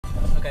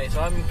Okay,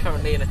 so I'm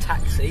currently in a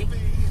taxi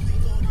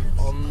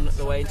on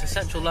the way into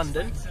central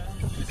London,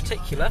 in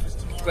particular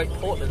Great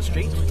Portland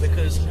Street,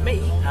 because me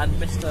and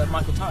Mr.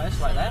 Michael Tyus,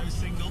 right there,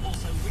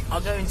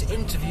 are going to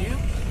interview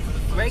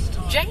Greg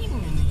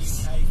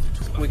James.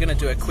 We're going to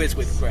do a quiz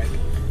with Greg,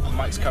 and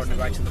Mike's currently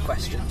writing the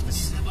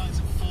questions.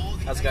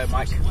 How's it going,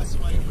 Mike?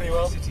 Pretty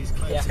well.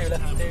 Yeah. 2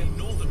 left to do.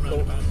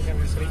 Cool.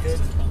 Everything's pretty good.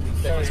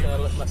 Joey's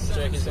going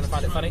to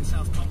find it funny.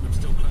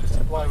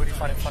 Why would you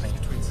find it funny?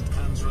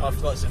 Oh, I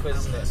forgot it's a quiz,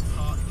 isn't it?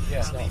 Yeah.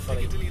 It's not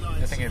funny.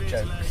 You're thinking of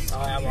jokes.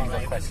 I am, You've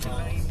right, got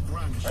questions.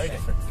 Very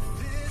different.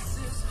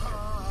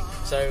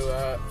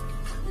 So,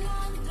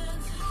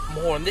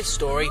 more on this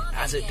story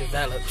as it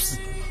develops.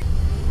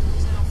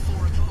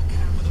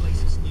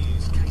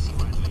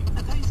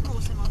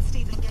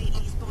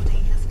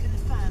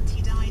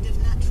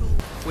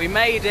 We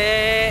made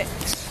it!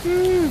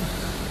 We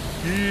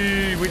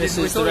thought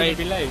we were going to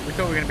be late. We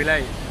thought we were going to be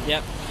late.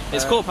 Yep,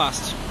 it's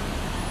 1:15.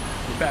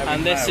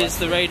 And this is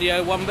the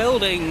Radio 1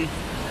 building.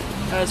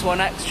 There's one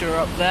extra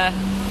up there.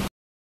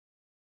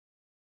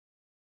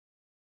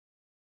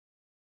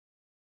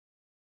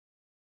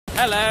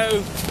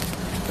 Hello!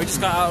 We just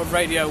got out of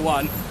Radio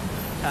 1.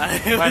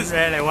 It went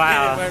really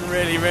well. It went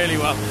really, really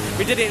well.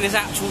 We did it in this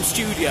actual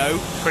studio,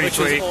 which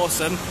was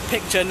awesome.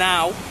 Picture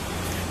now.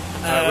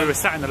 We were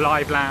sat in the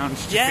live lounge,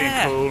 just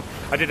being cool.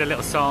 I did a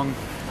little song.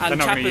 And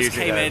Chappers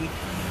came in,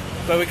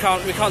 but we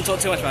can't talk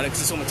too much about it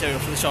because it's all material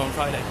for the show on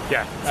Friday.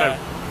 Yeah.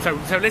 So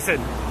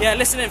listen. Yeah,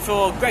 listen in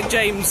for Greg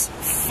James'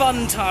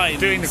 fun time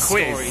doing the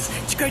quiz. Stories.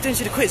 It's Greg James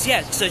doing the quiz.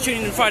 Yeah. So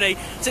tune in Friday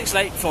 6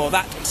 late for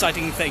that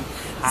exciting thing.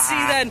 See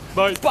you then.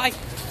 Bye. Bye.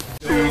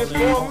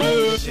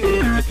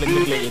 Information.